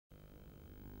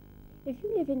If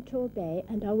you live in Torbay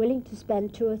and are willing to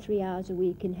spend 2 or 3 hours a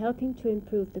week in helping to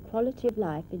improve the quality of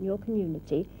life in your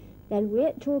community, then we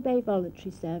at Torbay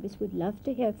Voluntary Service would love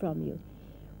to hear from you.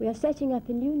 We are setting up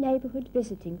a new neighbourhood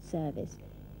visiting service.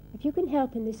 If you can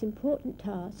help in this important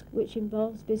task, which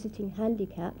involves visiting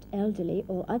handicapped, elderly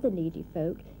or other needy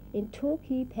folk in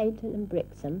Torquay, Paynton and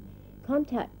Brixham,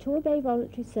 contact Torbay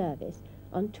Voluntary Service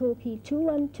on Torquay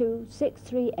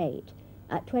 212638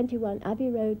 at 21 Abbey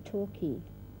Road, Torquay.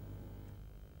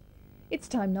 It's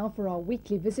time now for our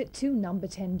weekly visit to number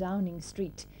 10 Downing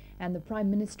Street. And the Prime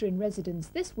Minister in residence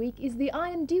this week is the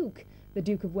Iron Duke, the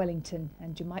Duke of Wellington.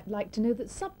 And you might like to know that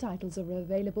subtitles are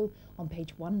available on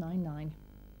page 199.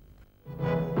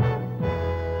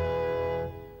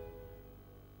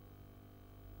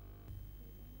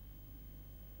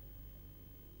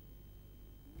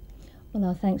 Well,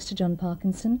 our thanks to John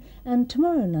Parkinson, and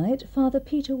tomorrow night Father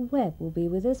Peter Webb will be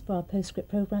with us for our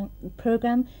postscript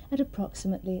programme at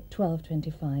approximately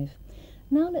 12:25.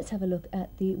 Now let's have a look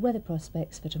at the weather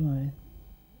prospects for tomorrow.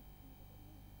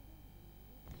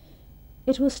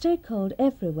 It will stay cold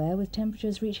everywhere with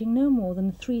temperatures reaching no more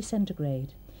than 3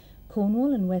 centigrade.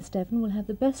 Cornwall and West Devon will have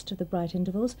the best of the bright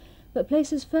intervals, but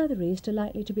places further east are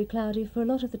likely to be cloudy for a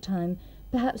lot of the time,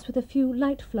 perhaps with a few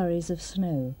light flurries of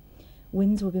snow.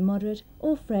 Winds will be moderate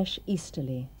or fresh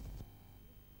easterly.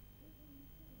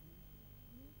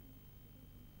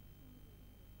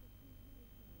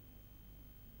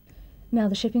 Now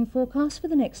the shipping forecast for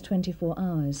the next 24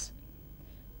 hours.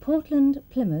 Portland,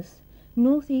 Plymouth,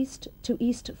 northeast to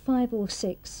east 5 or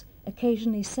 6,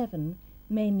 occasionally 7,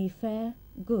 mainly fair,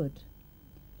 good.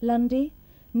 Lundy,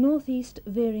 northeast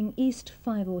veering east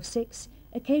 5 or 6,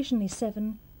 occasionally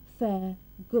 7, fair,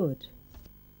 good.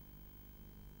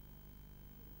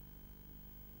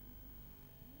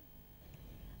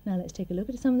 Now let's take a look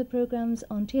at some of the programmes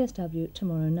on TSW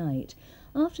tomorrow night.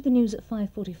 After the news at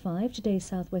 5:45, today's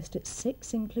South West at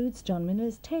 6 includes John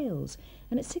Miller's Tales,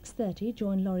 and at 6:30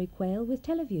 join Laurie Quayle with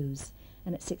Televiews,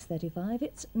 and at 6:35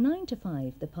 it's 9 to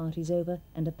 5, the party's over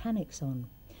and a panic's on.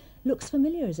 Looks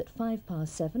Familiar is at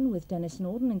 7:05 with Dennis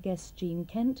Norden and guests Jean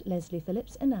Kent, Leslie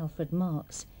Phillips and Alfred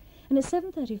Marks. And at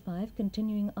 7:35,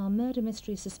 continuing our murder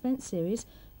mystery suspense series,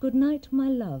 Good Night, My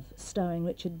Love, starring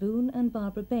Richard Boone and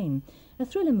Barbara Bain, a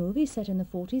thriller movie set in the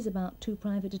 40s about 2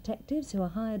 private detectives who are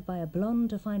hired by a blonde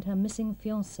to find her missing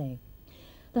fiancé.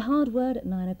 The hard word at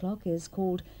 9 o'clock is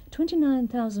called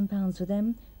 £29,000 for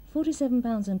them,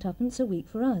 £47 and twopence a week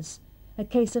for us. A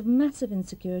case of massive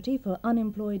insecurity for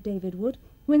unemployed David Wood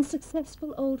when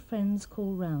successful old friends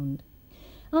call round.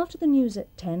 After the news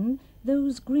at 10,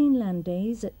 Those Greenland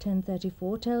Days at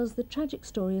 10:34 tells the tragic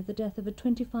story of the death of a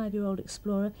 25-year-old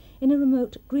explorer in a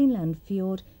remote Greenland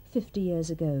fjord 50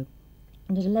 years ago.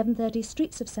 And at 11:30,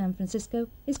 Streets of San Francisco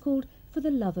is called For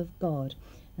the Love of God.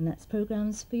 And that's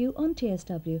programmes for you on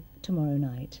TSW tomorrow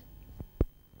night.